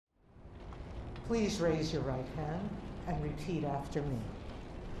Please raise your right hand and repeat after me.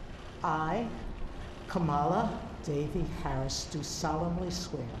 I, Kamala Davy Harris, do solemnly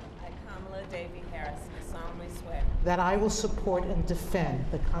swear I, Kamala Davy Harris, do solemnly swear that I will support and defend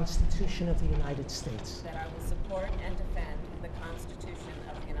the Constitution of the United States that I will support and defend the Constitution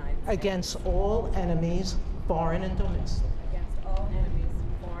of the United States against all enemies, foreign and domestic, against all enemies,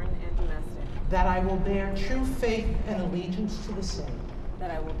 foreign and domestic, that I will bear true faith and allegiance to the same,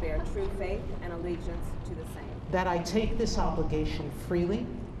 that I will bear true faith and allegiance to the same, that I take this obligation freely,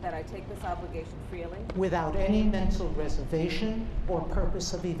 that I take this obligation freely, without any mental reservation or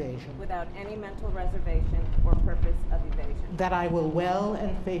purpose of evasion, without any mental reservation or purpose of evasion, that I will well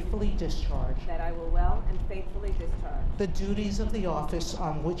and faithfully discharge that I will well and faithfully discharge the duties of the office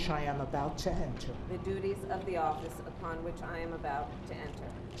on which I am about to enter. the duties of the office upon which I am about to enter.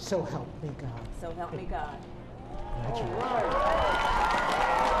 So help me God. So help me God.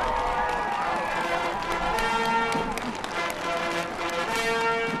 Congratulations.